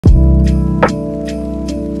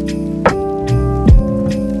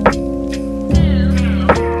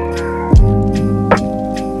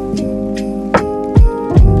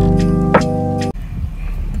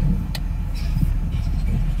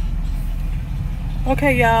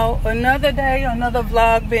Okay, y'all, another day, another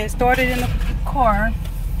vlog being started in the car.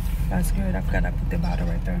 That's good. I forgot I put the bottle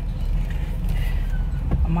right there.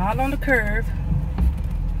 I'm all on the curve,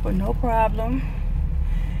 but no problem.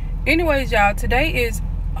 Anyways, y'all, today is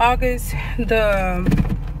August the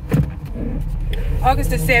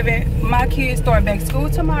 7th. My kids start back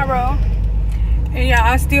school tomorrow, and yeah,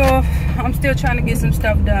 I'm still trying to get some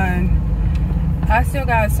stuff done. I still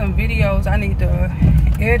got some videos I need to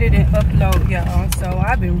edit and upload, y'all. So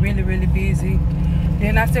I've been really busy.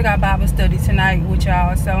 Then I still got Bible study tonight with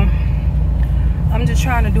y'all. So I'm just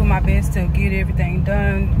trying to do my best to get everything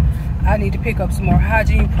done. I need to pick up some more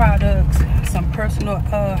hygiene products, some personal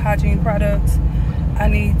hygiene products. I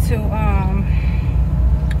need to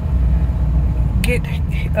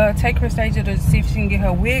take Christasia to see if she can get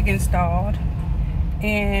her wig installed.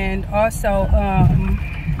 And also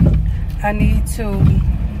I need to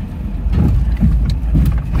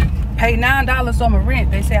pay $9 on my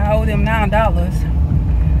rent. They say I owe them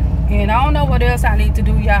 $9. And I don't know what else I need to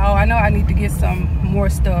do, y'all. I know I need to get some more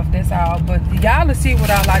stuff, that's all. But y'all will see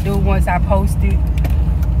what all I do once I post it.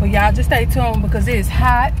 But y'all just stay tuned because it's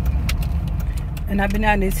hot. And I've been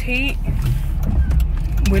out in this heat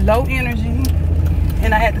with low energy.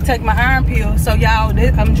 And I had to take my iron pill. So y'all,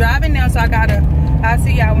 I'm driving now, so I'll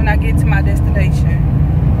see y'all when I get to my destination.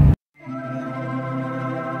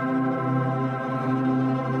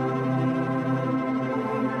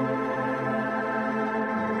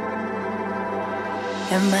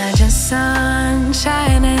 Imagine sun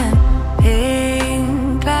shining,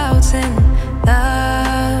 pink clouds in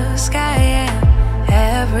the sky, and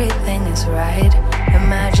everything is right.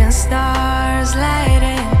 Imagine stars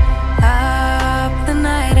lighting up the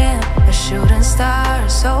night, and a shooting star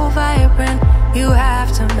so vibrant. You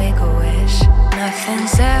have to make a wish.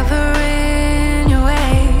 Nothing's ever in your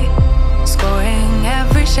way. Scoring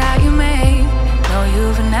every shot you make. No,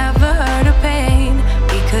 you've never heard of pain,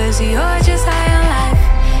 because you're just high on life.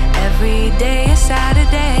 Every day is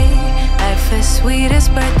Saturday. Life is sweet as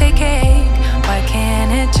birthday cake. Why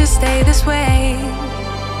can't it just stay this way?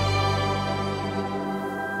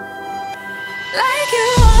 Like you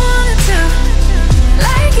wanted to,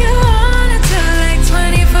 like you wanted to, like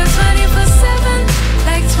 24/7,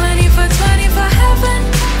 like 24/24 heaven.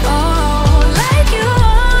 Oh, like you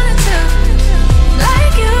wanted to,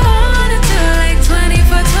 like you wanted to, like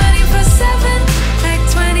 24/7, like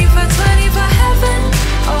 24/24 heaven.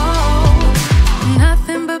 Oh,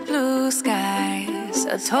 nothing but blue skies,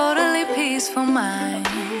 a totally peaceful mind.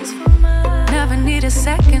 Never need a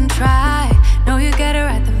second try. No, you get it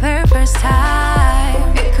right the very first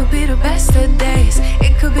time. It could be the best of days,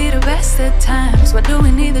 it could be the best of times. Why do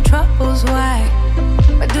we need the troubles? Why?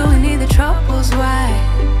 Why do we need the troubles? Why?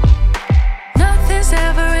 Nothing's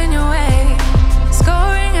ever in your way.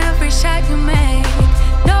 Scoring every shot you make.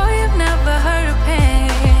 No, you've never heard of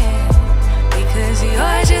pain, because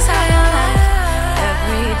you're just high on life.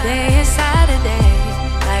 Every day is Saturday.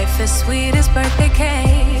 Life is sweet as birthday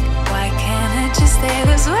cake. Why can't it just stay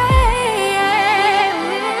this way?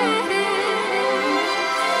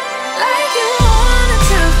 Like you wanted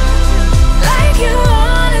to, like you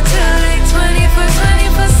wanted to, like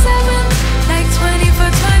 24/7, like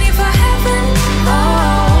 24/24 heaven.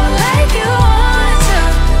 Oh, like you wanted to,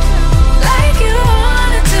 like you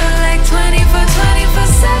wanted to, like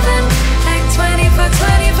 24/7, like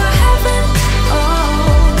 24/24 heaven.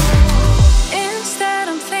 Oh, instead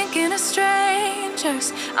I'm thinking of strangers,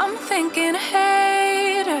 I'm thinking of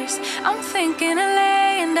haters, I'm thinking of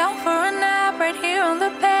laying down for a nap right here on the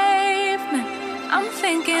pavement. I'm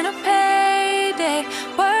thinking of payday,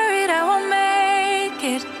 worried I won't make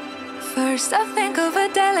it. First I think of a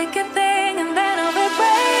delicate thing, and then of it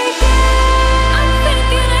breaking. I'm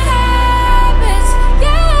thinking of habits,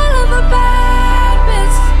 yeah, all of the bad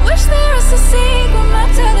bits. Wish there was a sequel, not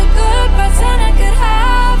to the good parts, and I could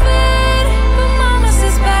have it. But mama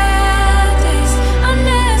says bad days are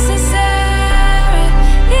necessary.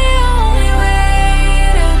 The only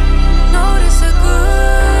way to notice a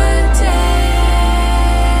good day,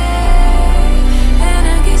 and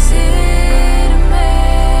I guess it amazed.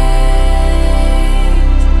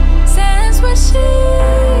 Say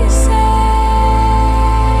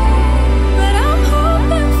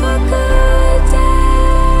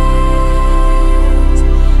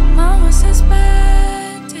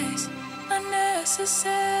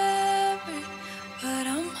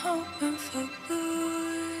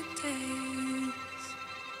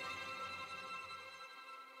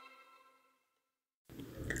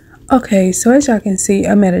Okay, so as y'all can see,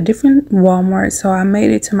 I'm at a different Walmart, so I made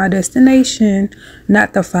it to my destination.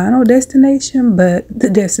 Not the final destination, but the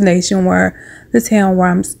destination where the town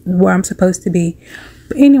where I'm supposed to be.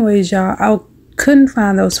 But anyways, y'all, I couldn't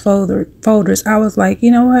find those folders. I was like, you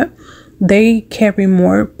know what? They carry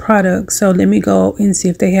more products, so let me go and see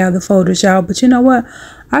if they have the folders, y'all. But you know what?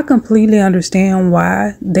 I completely understand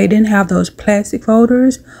why they didn't have those plastic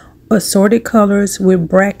folders, assorted colors with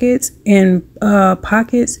brackets and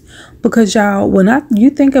pockets, because y'all, when you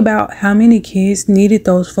think about how many kids needed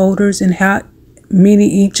those folders and how many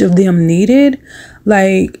each of them needed,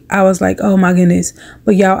 like, I was like, oh my goodness.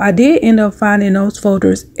 But y'all, I did end up finding those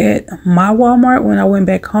folders at my Walmart when I went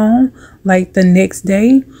back home, like the next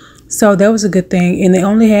day. So that was a good thing. And they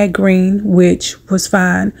only had green, which was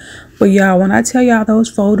fine. But y'all, when I tell y'all those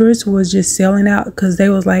folders was just selling out, because they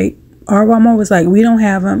was like, our Walmart was like, we don't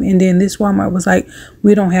have them. And then this Walmart was like,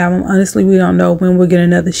 we don't have them. Honestly, we don't know when we'll get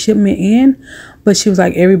another shipment in. But she was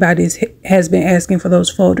like, everybody has been asking for those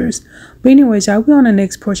folders. But anyways, y'all, we're on the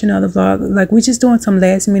next portion of the vlog. Like, we're just doing some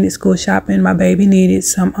last minute school shopping. My baby needed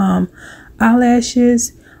some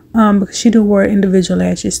eyelashes because she do wear individual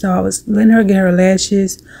lashes. So I was letting her get her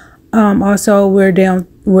lashes. Also,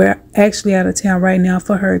 we're actually out of town right now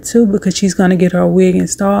for her too, because she's going to get her wig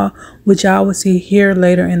installed, which y'all will see here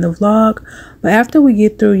later in the vlog. But after we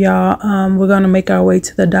get through, y'all, we're going to make our way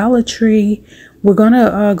to the Dollar Tree. We're going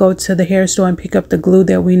to go to the hair store and pick up the glue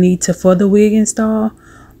that we need for the wig install.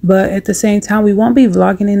 But at the same time, we won't be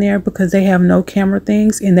vlogging in there because they have no camera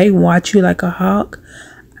things and they watch you like a hawk.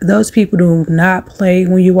 Those people do not play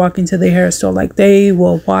when you walk into the hair store. Like, they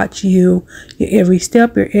will watch you, your every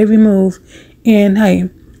step, your every move. And hey,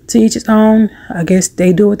 to each its own. I guess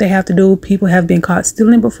they do what they have to do. People have been caught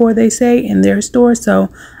stealing before, they say, in their store. So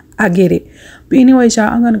I get it. But anyways, y'all,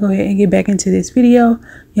 I'm going to go ahead and get back into this video.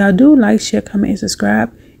 Y'all do like, share, comment, and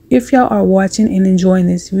subscribe. If y'all are watching and enjoying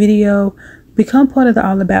this video, become part of the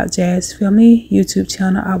All About Jazz Family YouTube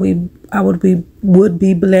channel. I would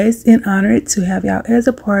be blessed and honored to have y'all as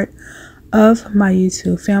a part of my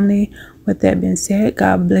YouTube family. With that being said,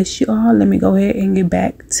 God bless you all. Let me go ahead and get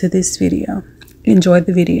back to this video. Enjoy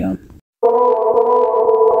the video.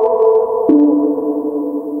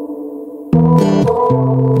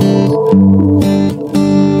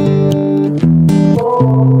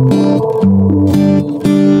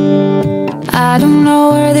 I don't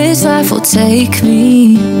know where this life will take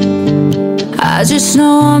me. I just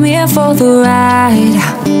know I'm here for the ride.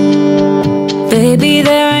 Baby,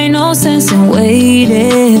 there ain't no sense in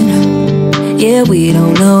waiting. Yeah, we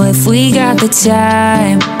don't know if we got the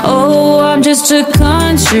time. Oh, I'm just a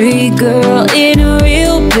country girl in a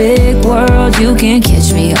real big world. You can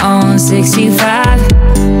catch me on 65,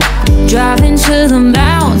 driving to the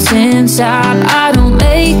mountaintop. I don't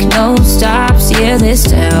make no stops. Yeah, this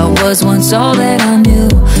town was once all that I knew.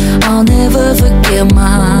 I'll never forget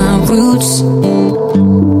my roots.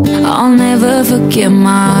 I'll never forget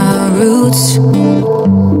my roots.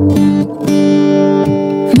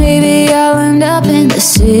 Maybe I'll end up in the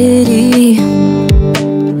city,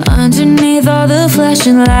 underneath all the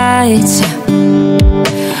flashing lights.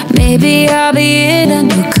 Maybe I'll be in a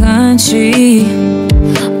new country,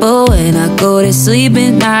 but when I go to sleep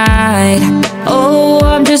at night, oh,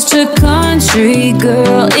 I'm just a country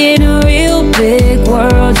girl in a real big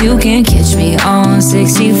world. You can catch me on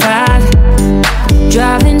 65,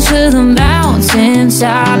 driving to the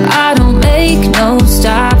mountaintop. I don't make no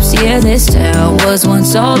stops. Yeah, this town was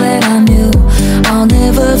once all that I knew. I'll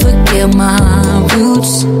never forget my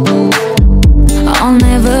roots. I'll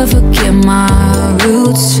never forget my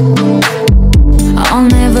roots. I'll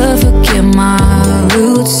never forget my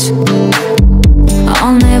roots.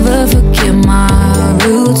 I'll never forget my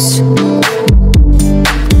roots.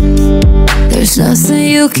 There's nothing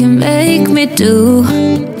you can make me do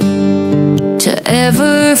to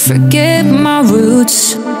ever forget my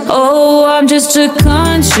roots. Oh, I'm just a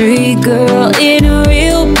country girl in a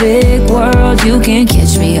real big world. You can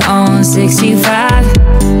catch me on 65,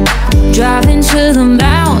 driving to the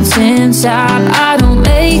mountaintop. I don't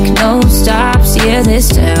make no stops. Yeah, this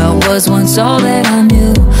town was once all that I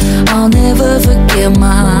knew. I'll never forget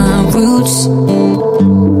my roots.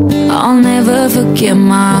 I'll never forget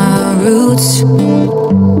my roots.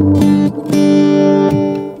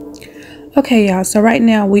 Okay, y'all, so right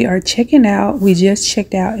now we are checking out. We just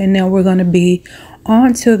checked out, and now we're going to be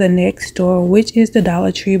on to the next store, which is the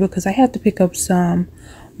Dollar Tree, because I have to pick up some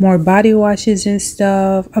more body washes and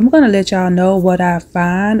stuff. I'm going to let y'all know what I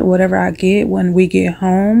find, whatever I get when we get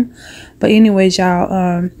home. But anyways,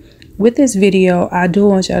 y'all, with this video, I do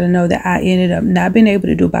want y'all to know that I ended up not being able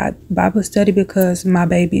to do Bible study because my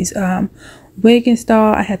baby's wig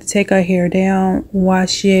installed. I had to take her hair down,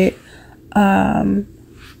 wash it, kind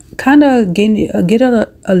of get it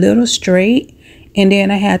a little straight, and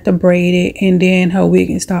then I had to braid it, and then her wig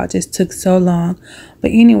install just took so long.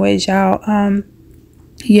 But anyways, y'all,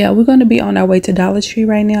 yeah, we're going to be on our way to Dollar Tree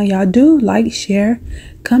right now. Y'all do like, share,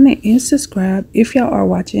 comment, and subscribe if y'all are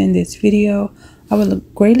watching this video. I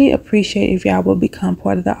would greatly appreciate if y'all will become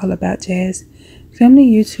part of the All About Jazz family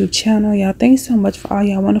YouTube channel. Y'all, thanks so much for all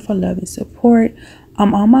y'all wonderful love and support.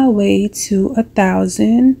 I'm on my way to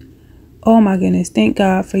 1,000. Oh my goodness, thank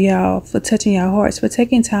God for y'all, for touching y'all hearts, for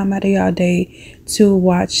taking time out of y'all day to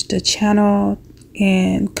watch the channel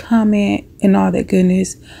and comment and all that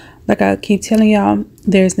goodness. Like I keep telling y'all,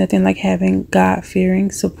 there's nothing like having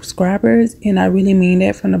God-fearing subscribers, and I really mean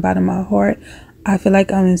that from the bottom of my heart. I feel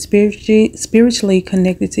like I'm spiritually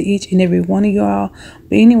connected to each and every one of y'all.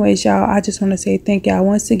 But anyways, y'all, I just want to say thank y'all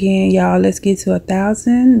once again. Y'all, let's get to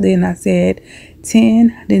 1,000. Then I said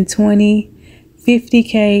 10, then 20,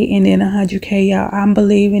 50K, and then 100K. Y'all, I'm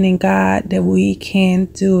believing in God that we can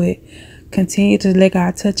do it. Continue to let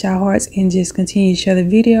God touch our hearts and just continue to share the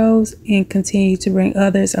videos and continue to bring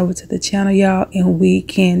others over to the channel, y'all, and we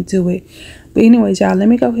can do it. But anyways, y'all, let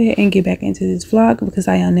me go ahead and get back into this vlog because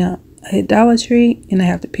I am now at Dollar Tree and I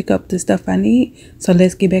have to pick up the stuff I need. So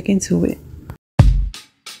let's get back into it.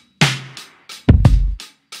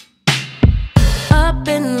 Up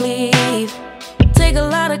and leave. Take a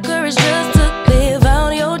lot of courage just to live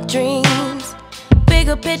out your dreams.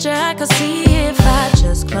 Bigger picture I could see if I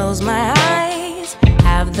just close my eyes.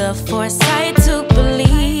 Have the foresight to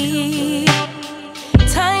believe.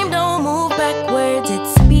 Time don't move backwards, it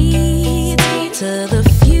speeds to the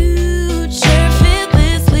future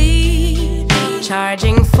fearlessly.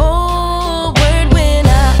 Charging forward when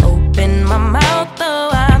I open my mouth, though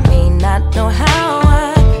I may not know how.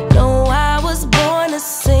 I know I was born to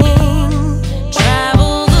sing.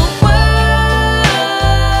 Travel the world,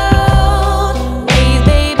 raise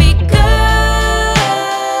baby girls,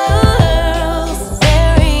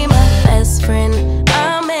 marry my best friend.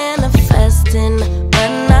 I'm manifesting, but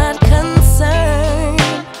not concerned.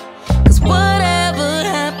 'Cause whatever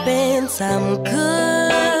happens, I'm good.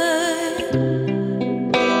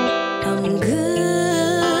 I'm good.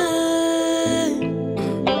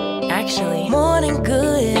 Actually, more than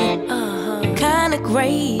good. Kinda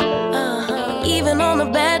great. Even on the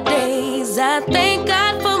bad days, I thank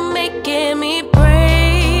God for making me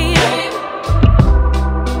brave.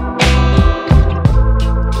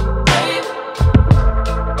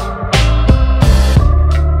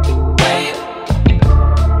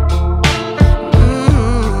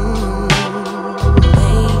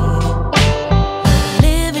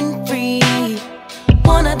 Living free.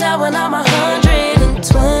 Wanna die when I'm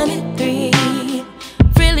 123.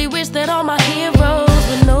 Really wish that all my heroes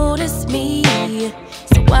would notice me,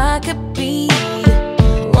 so I could be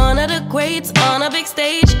one of the greats on a big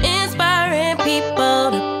stage, inspiring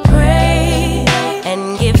people to pray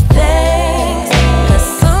and give thanks. 'Cause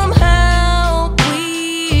somehow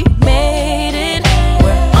we made it.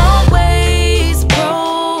 We're always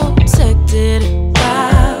protected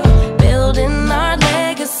while building our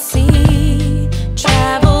legacy.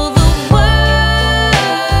 Travel the world,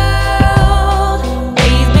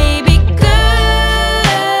 raise baby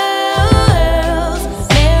girls,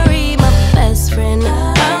 marry my best friend.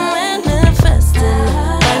 I'm manifesting,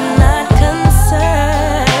 but not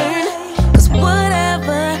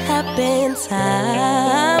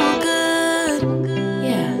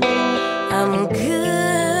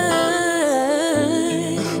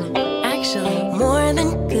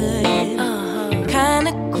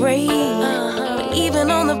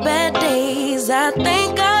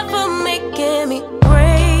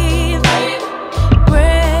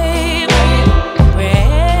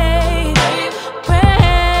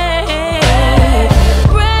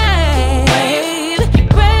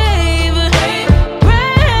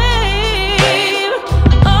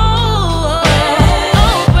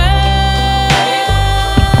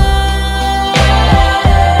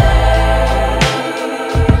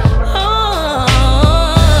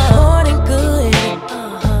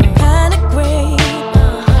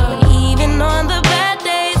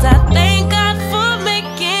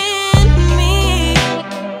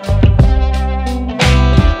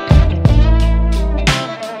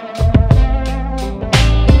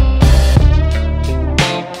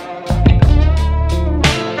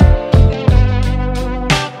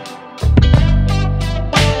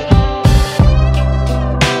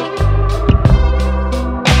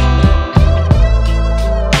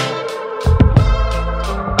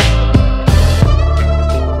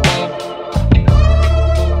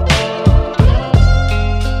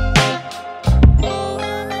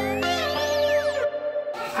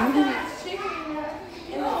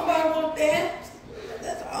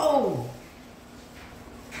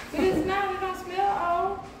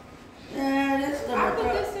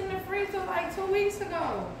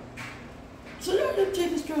them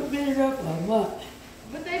chicken strips been there for a month.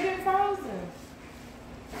 But they've been frozen.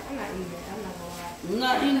 I'm not eating it. I'm not gonna lie. I'm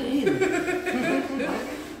not eating it either.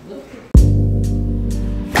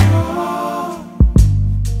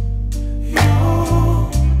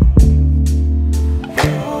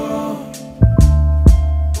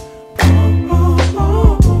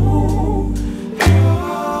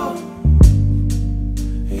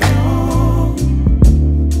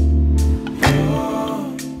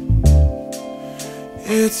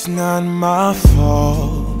 It's not my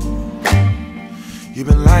fault. You've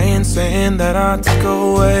been lying, saying that I took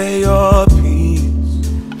away your peace.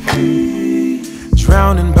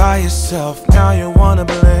 Drowning by yourself, now you wanna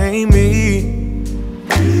blame me.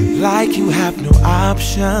 Like you have no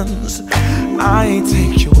options. I ain't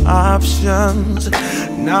take your options.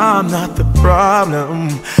 Nah, I'm not the problem.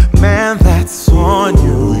 Man, that's on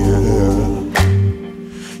you, yeah.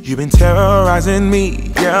 You've been terrorizing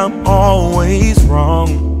me, yeah, I'm always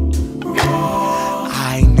wrong.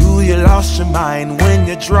 I knew you lost your mind when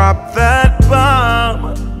you dropped that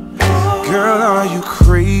bomb. Girl, are you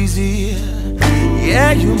crazy?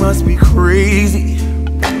 Yeah, you must be crazy.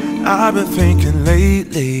 I've been thinking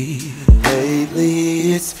lately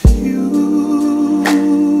it's you.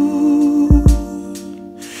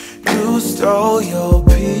 You stole your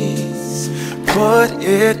peace, put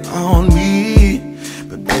it on me.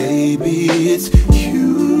 But baby, it's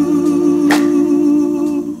you.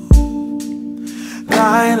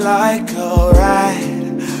 Lying like a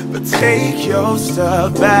rat, but take your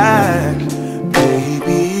stuff back.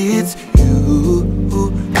 Baby, it's you.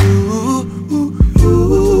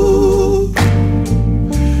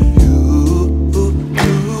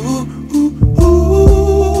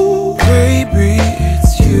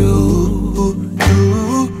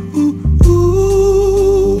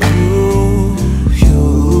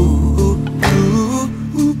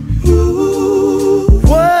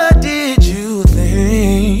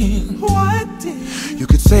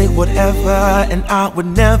 And I would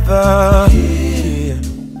never hear.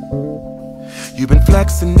 You've been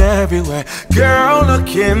flexing everywhere. Girl,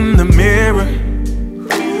 look in the mirror.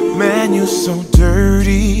 Man, you so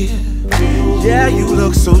dirty. Yeah, you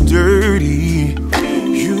look so dirty.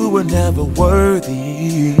 You were never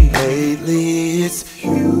worthy. Lately, it's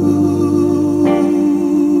you.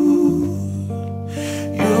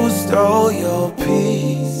 You stole your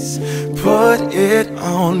peace, put it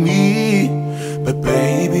on me. But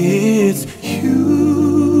baby, it's you.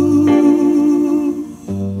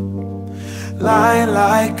 Lying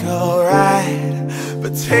like a rat,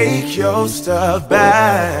 but take your stuff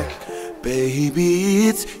back. Baby,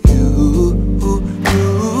 it's you.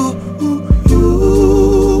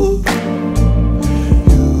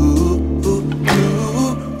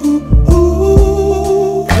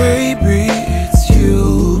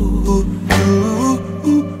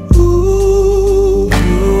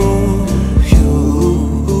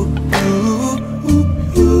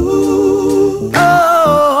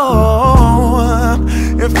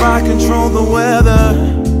 Control the weather,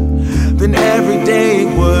 then every day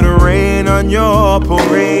would rain on your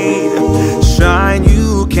parade. Shine,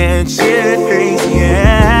 you can't chase,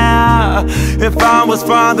 yeah. If I was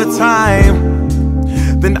Father Time,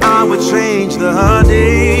 then I would change the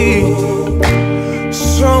day.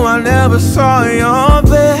 So I never saw your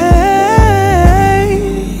face.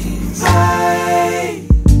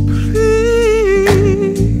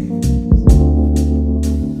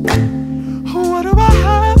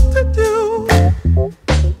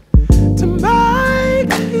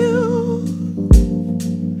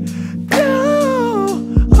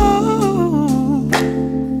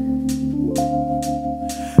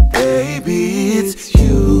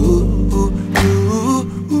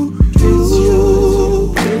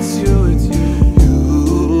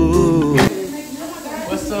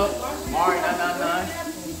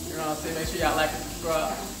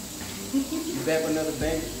 Back with another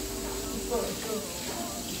bang.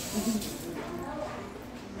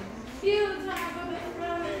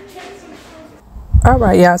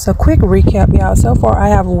 Alright, y'all, so quick recap, y'all. So far I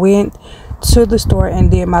have went to the store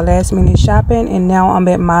and did my last minute shopping, and now I'm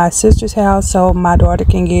at my sister's house so my daughter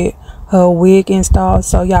can get her wig installed.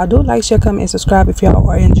 So y'all do like, share, comment, and subscribe if y'all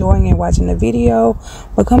are enjoying and watching the video.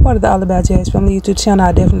 Become part of the All About Jazz family YouTube channel.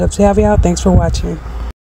 I definitely love to have y'all. Thanks for watching.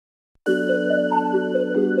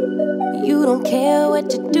 You don't care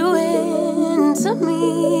what you're doing to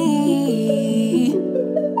me.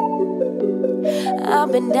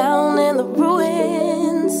 I've been down in the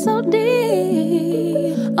ruins so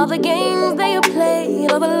deep. All the games that you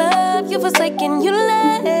played, all the love you forsaken, you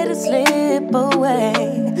let it slip away.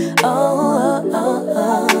 Oh, oh, oh,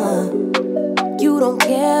 oh. You don't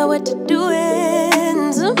care what you're doing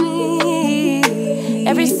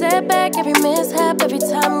setback, every mishap, every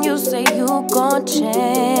time you say you gon'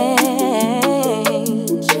 change.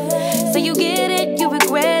 Say you get it, you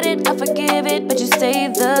regret it, I forgive it, but you stay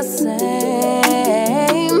the same.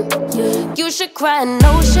 You should cry an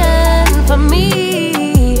ocean for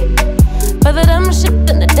me, for the dumb shit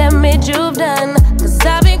and the damage you've done. Cause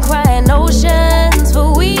I've been crying oceans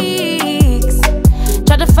for weeks.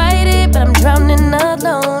 Tried to fight it, but I'm drowning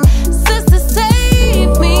alone. Sister,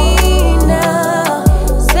 save me now.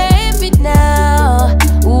 Save me now.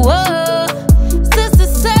 Whoa. Sister,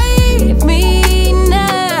 save me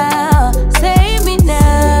now. Save me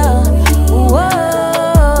now. Whoa.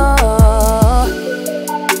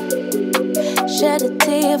 Shed a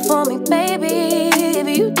tear for me, baby, if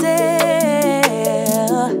you dare.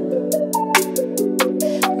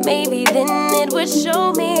 Maybe then it would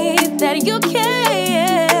show me that you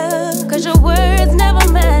care. Cause your words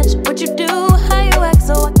never match what you do, how you act,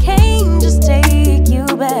 so I can't just take you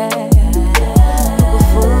back. Never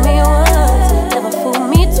fool me once, never fool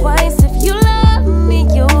me twice. If you love me,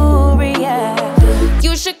 you'll react.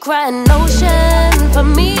 You should cry an ocean for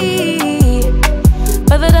me,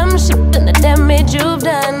 for the dumb shit and the damage you've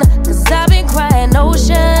done. Cause I've been crying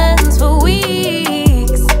oceans for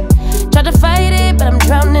weeks. Tried to fight it, but I'm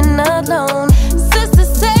drowning alone. Sister,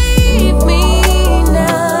 save me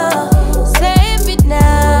now. Save me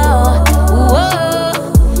now. Whoa.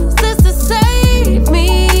 Sister, save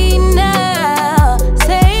me now.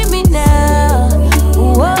 Save me now.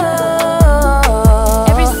 Whoa.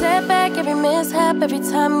 Every setback, every mishap, every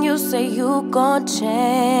time you say you gon' change.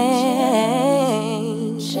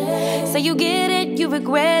 Say you get it, you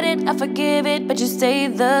regret it, I forgive it, but you stay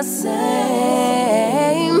the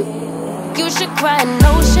same. You should cry an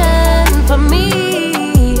ocean for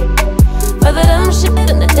me, for the dumb shit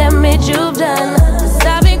and the damage you've done. Cause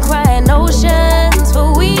I've been crying oceans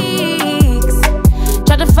for weeks.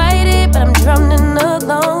 Tried to fight it, but I'm drowning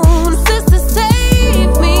alone. Sister,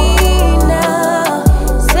 save me now.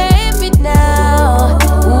 Save me now.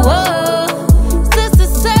 Whoa. Sister,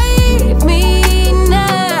 save me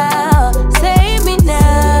now. Save me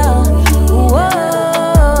now. Whoa.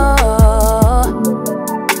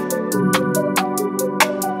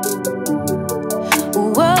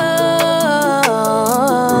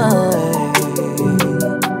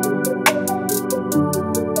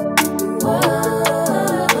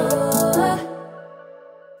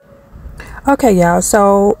 Okay, y'all,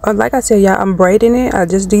 so like I said, y'all, I'm braiding it. I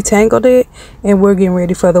just detangled it and we're getting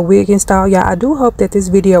ready for the wig install. Y'all, I do hope that this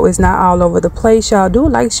video is not all over the place. Y'all do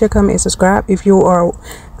like, share, comment, and subscribe if you are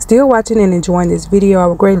still watching and enjoying this video. I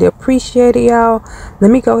would greatly appreciate it, y'all.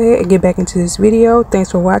 Let me go ahead and get back into this video.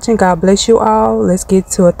 Thanks for watching. God bless you all. Let's get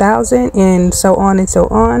to 1,000 and so on and so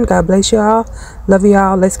on. God bless you all. Love you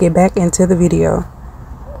all. Let's get back into the video.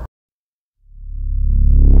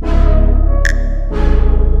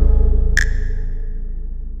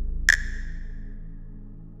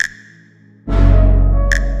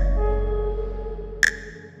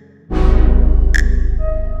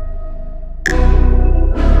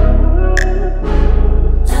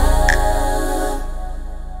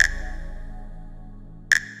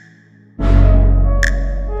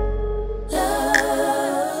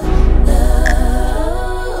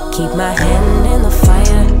 Keep my hand in the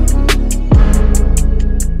fire.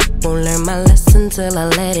 Won't learn my lesson till I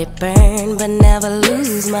let it burn, but never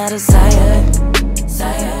lose my desire.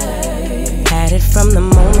 Had it from the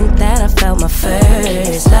moment that I felt my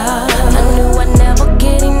first love. I knew I'd never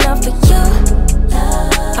get enough of you.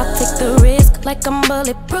 I'll take the risk like I'm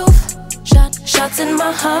bulletproof. Shots in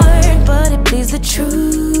my heart, but it bleeds the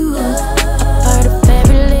truth. A part of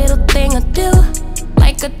every little thing I do,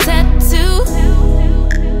 like a tattoo.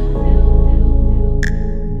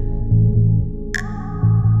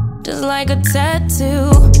 Just like a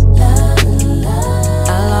tattoo,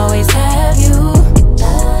 I'll always have you.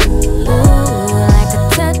 Ooh, like a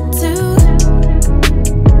tattoo.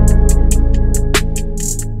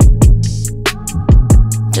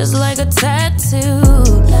 Just like a tattoo,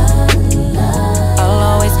 I'll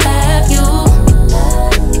always have you.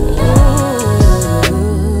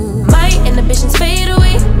 Ooh. My inhibitions fade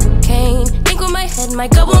away. Can't think with my head, my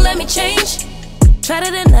gut won't let me change. Try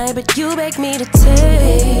to deny, but you beg me to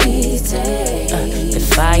taste.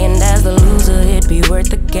 If I end as the loser, it'd be worth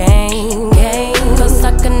the game. Cause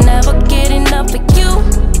I can never get enough of you.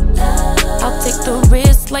 I'll take the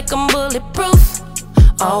risk like I'm bulletproof.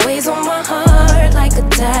 Always on my heart like a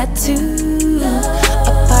tattoo.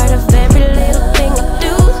 A part of every little thing I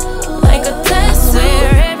do, like a tattoo. I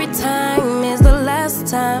swear every time is the last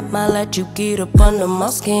time I let you get up under my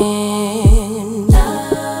skin.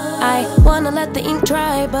 I I wanna let the ink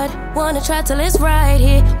dry, but wanna try till it's right.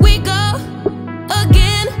 Here we go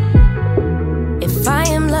again. If I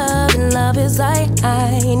am love and love is I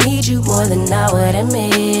need you more than I would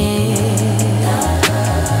admit.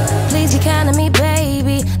 Please be kind to me,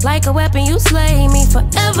 baby. Like a weapon, you slay me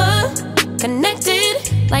forever. Connected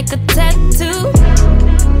like a tattoo.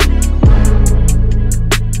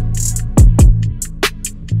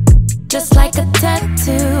 Just like a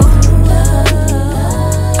tattoo.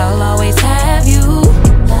 I'll always have you.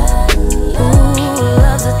 Ooh,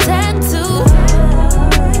 love's a tattoo.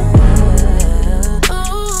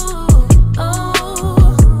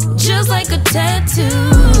 Ooh, just like a tattoo.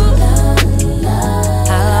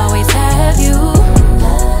 I'll always have you.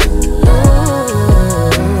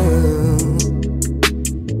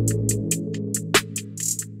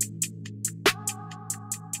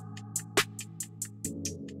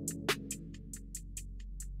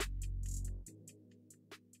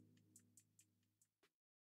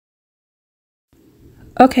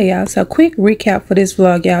 Okay, y'all, so quick recap for this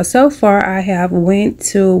vlog, y'all. So far I have went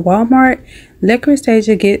to Walmart, let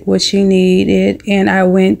Christasia get what she needed, and I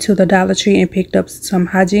went to the Dollar Tree and picked up some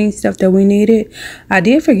hygiene stuff that we needed. I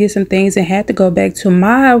did forget some things and had to go back to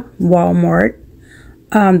my Walmart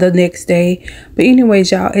the next day. But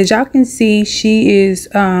anyways, y'all, as y'all can see, she is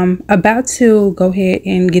about to go ahead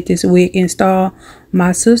and get this wig installed.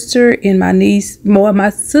 My sister and my niece,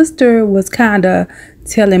 my sister was kind of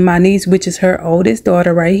telling my niece, which is her oldest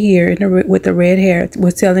daughter right here with the red hair,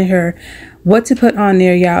 was telling her what to put on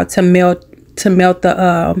there, y'all, to melt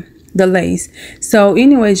the lace. So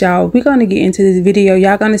anyways, y'all, we're gonna get into this video.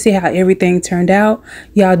 Y'all gonna see how everything turned out.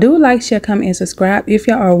 Y'all do like, share, comment, and subscribe if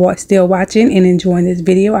y'all are still watching and enjoying this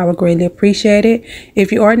video. I would greatly appreciate it.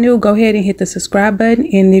 If you are new, go ahead and hit the subscribe button,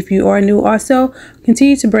 and if you are new also,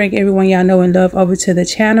 continue to bring everyone y'all know and love over to the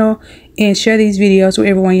channel and share these videos with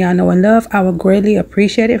everyone y'all know and love. I would greatly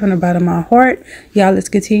appreciate it from the bottom of my heart. Y'all, let's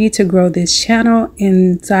continue to grow this channel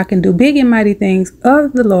and so I can do big and mighty things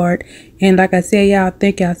of the Lord. And like I said, y'all,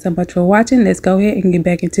 thank y'all so much for watching. Let's go ahead and get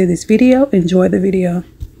back into this video. Enjoy the video.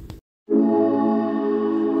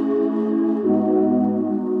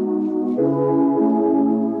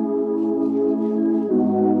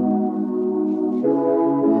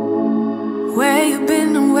 Where you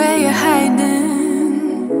been and where you hiding?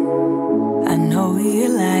 I know you're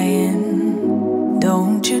lying.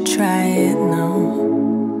 Don't you try it,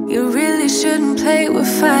 no. You really shouldn't play with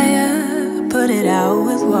fire. Put it out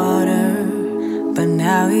with water, but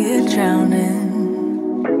now you're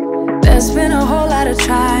drowning. There's been a whole lot of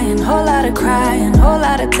trying, whole lot of crying, whole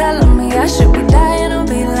lot of telling me I should be dying or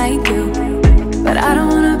be like you, but I don't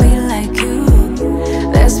wanna be like you.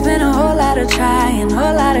 There's been a whole lot of trying,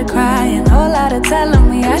 whole lot of crying, whole lot of telling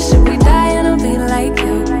me I should be dying or be like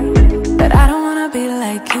you, but I don't wanna be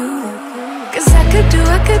like you. Cause I could do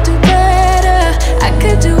better. I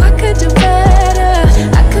could do better.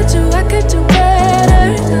 I could do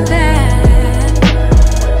better than that.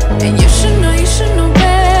 And you should know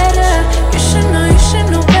better. You should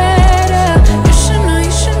know better. You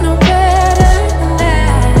should know better than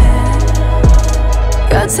that.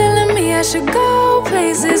 You're telling me I should go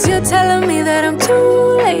places. You're telling me that I'm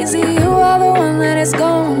too lazy. You are the one that is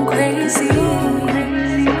going crazy.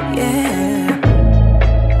 Yeah.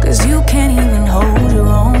 Cause you can't even hold your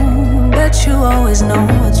own, but you always know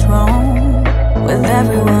what's wrong with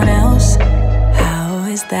everyone else. How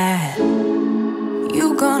is that?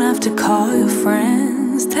 You gonna have to call your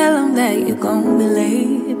friends, tell them that you're gonna be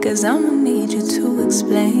late, cause I'ma need you to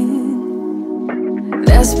explain.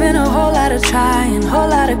 There's been a whole lot of trying, whole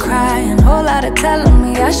lot of crying, whole lot of telling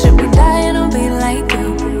me I should be dying or be like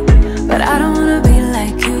you, but I don't wanna be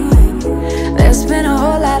like you. There's been a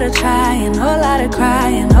whole lot of trying, whole lot of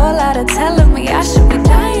crying, whole lot of telling me I should be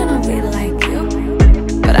dying or be like you,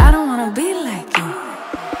 but I don't wanna be like you.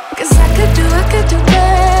 Cause I could do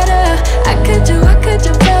better. I could do better.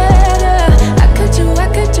 I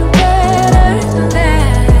could do better than that.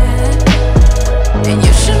 And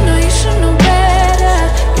you should know better.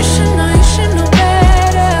 You should know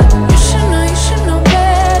better. You should know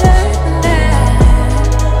better than that.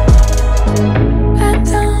 I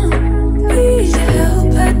don't need your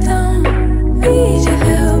help. I don't need your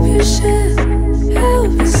help. You should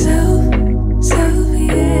help yourself. So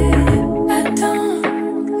yeah, I don't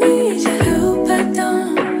need your help. I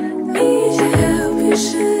don't need your help. You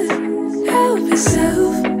should help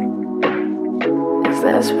yourself.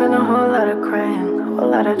 There's been a whole lot of crying, whole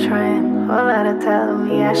lot of trying, whole lot of telling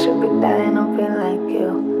me I should be dying or be like you.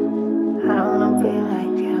 I don't wanna be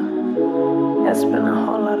like you. There's been a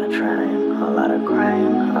whole lot of trying, whole lot of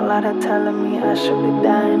crying, whole lot of telling me I should be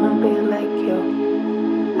dying or be like you.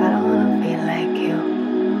 I I don't wanna be like you.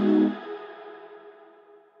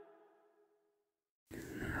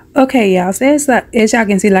 Okay, y'all, so as y'all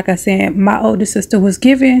can see, like I said, my older sister was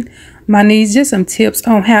giving my niece just some tips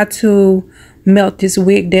on how to melt this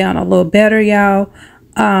wig down a little better, y'all.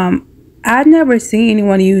 I never seen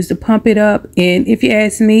anyone use the Pump It Up, and if you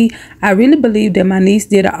ask me, I really believe that my niece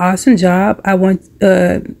did an awesome job. I want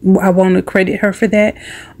to credit her for that,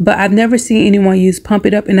 but I've never seen anyone use Pump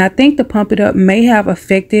It Up, and I think the Pump It Up may have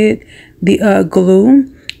affected the glue.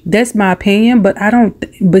 That's my opinion, but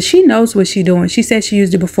but she knows what she's doing. She said she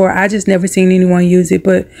used it before. I just never seen anyone use it.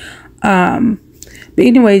 But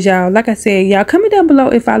anyways, y'all, like I said, y'all comment down below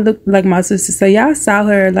if I look like my sister. So y'all saw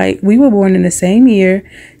her, like, we were born in the same year.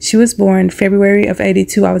 She was born February of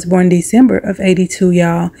 82. I was born December of 82,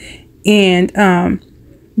 y'all. And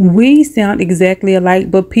we sound exactly alike,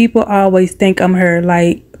 but people always think I'm her.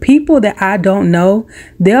 Like, people that I don't know,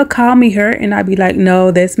 they'll call me her, and I'd be like, no,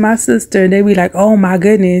 that's my sister. They be like, oh my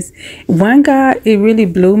goodness. One guy, it really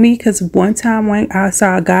blew me, because one time when I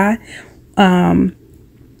saw a guy,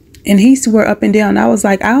 and he swore up and down. I was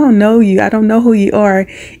like, I don't know you. I don't know who you are. And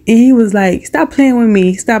he was like, stop playing with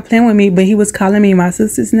me. Stop playing with me. But he was calling me my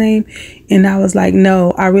sister's name. And I was like,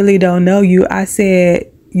 no, I really don't know you. I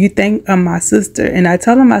said, you think I'm my sister? And I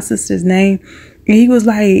told him my sister's name. And he was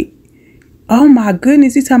like, oh my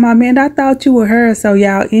goodness, you talking about, man, I thought you were her. So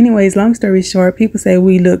y'all, anyways, long story short, people say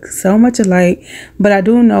we look so much alike, but I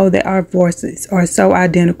do know that our voices are so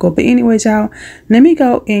identical. But anyways, y'all, let me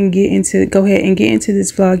go ahead and get into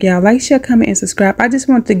this vlog, y'all. Like, share, comment, and subscribe. I just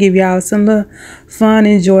want to give y'all some little fun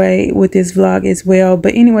and joy with this vlog as well.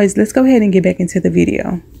 But anyways, let's go ahead and get back into the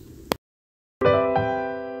video.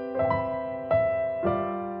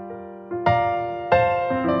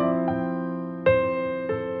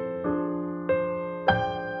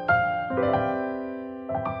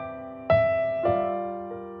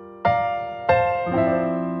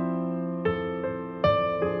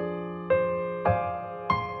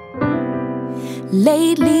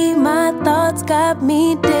 Lately my thoughts got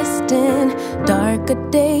me distant. Darker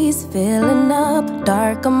days filling up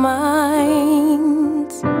darker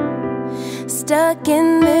minds. Stuck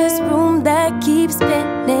in this room that keeps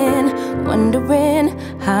spinning, wondering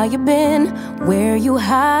how you been, where you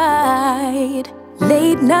hide.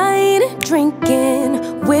 Late night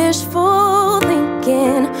drinking, wishful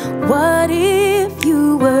thinking, what if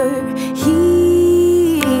you were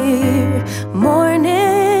here?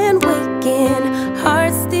 Morning waking,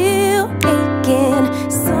 heart still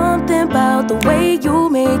aching. Something about the way you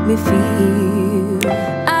make me feel.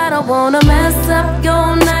 I don't wanna mess up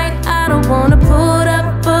your night. I don't wanna put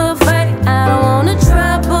up a fight. I don't wanna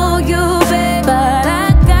trouble you, babe, but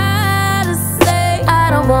I gotta say,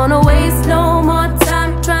 I don't wanna waste no more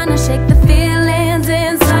time trying to shake the feelings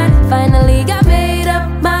inside. Finally got made up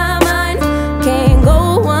my mind. Can't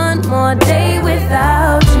go one more day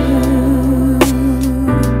without you.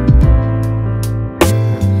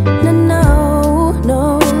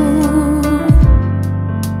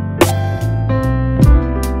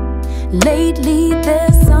 Lately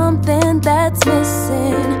there's something that's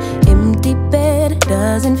missing. Empty bed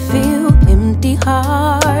doesn't feel empty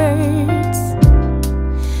hearts.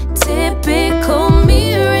 Typical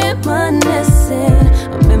me reminiscing.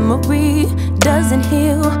 A memory doesn't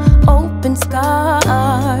heal open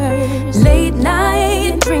scars. Late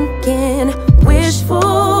night drinking,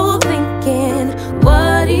 wishful thinking,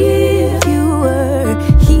 what if you were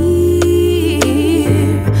here?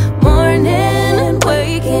 Morning and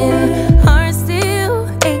waking,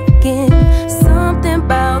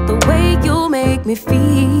 me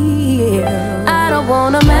feel. I don't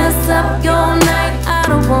wanna mess up your night. I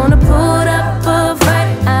don't wanna put up a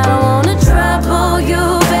fight. I don't wanna trouble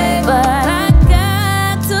you, babe, but I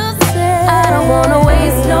got to say, I don't wanna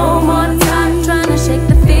waste no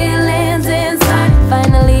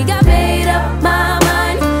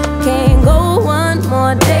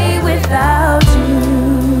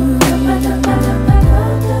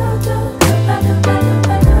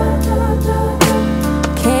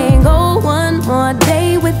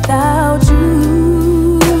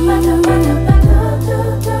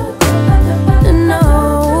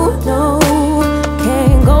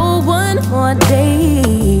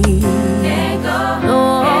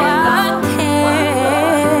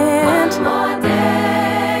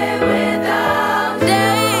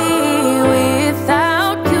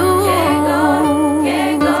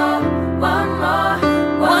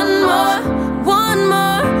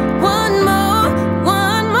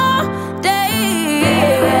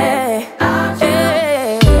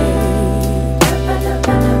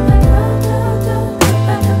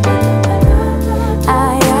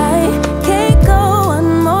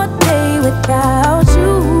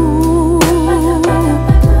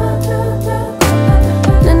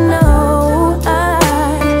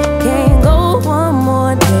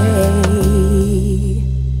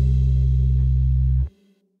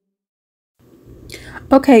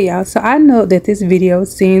Okay, y'all, so I know that this video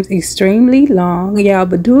seems extremely long, y'all,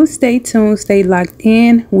 but do stay tuned, stay locked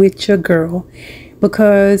in with your girl,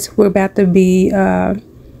 because we're about to be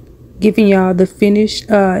giving y'all the finished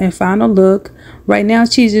and final look. Right now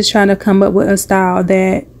she's just trying to come up with a style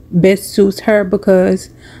that best suits her, because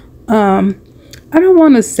I don't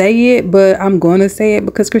want to say it, but I'm going to say it,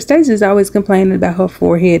 because Christasia is always complaining about her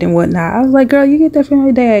forehead and whatnot. I was like, girl, you get that from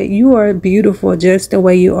your dad. You are beautiful just the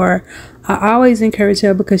way you are. I always encourage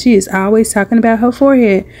her, because she is always talking about her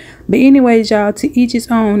forehead. But anyways, y'all, to each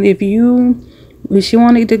his own. If she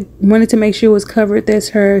wanted to make sure it was covered, that's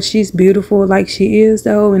her. She's beautiful like she is,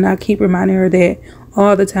 though, and I keep reminding her that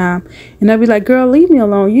all the time. And I'll be like, girl, leave me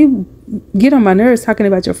alone. You get on my nerves talking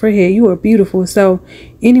about your forehead. You are beautiful. So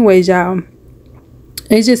anyways, y'all,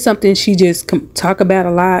 it's just something she just talk about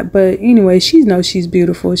a lot. But anyway, she knows she's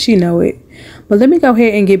beautiful. She know it. But let me go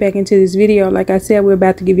ahead and get back into this video. Like I said, we're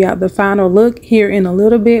about to give y'all the final look here in a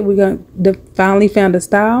little bit. We're going to finally found a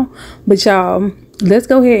style. But y'all, let's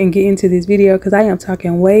go ahead and get into this video, because I am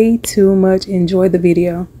talking way too much. Enjoy the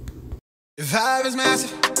video. The vibe is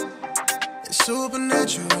massive. It's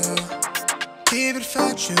supernatural. Keep it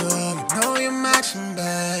factual. You know you're maxing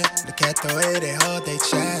back. Look at the way they hold their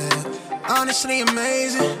chat. Honestly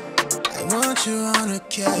amazing. I want you on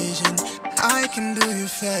occasion. I can do you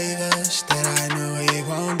favors that I know he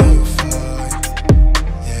won't do for you.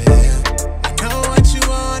 Yeah, yeah. I know what you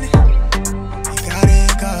want. You got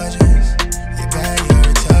it gorgeous. You bet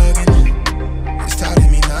you're tugging. It's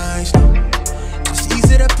talking me nicely. Just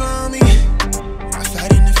ease it up on me. I'm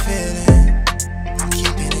fighting the feeling. I'm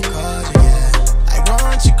keeping it cordial, yeah. I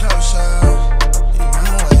want you closer.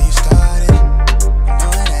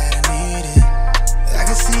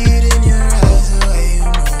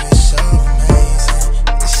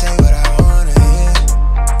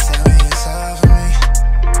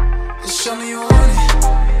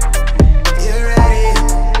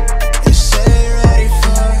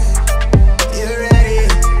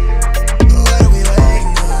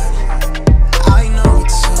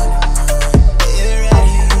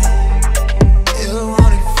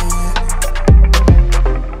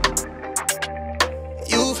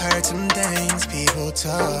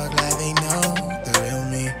 Talk like they know the real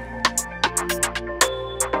me.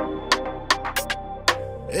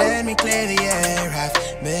 Let me clear the air.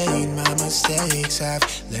 I've made my mistakes.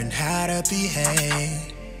 I've learned how to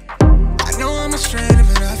behave. I know I'm a stranger,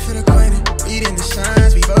 but I feel acquainted. Reading the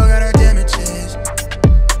signs, we both got our damages.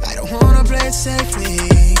 I don't wanna play it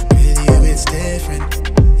safely.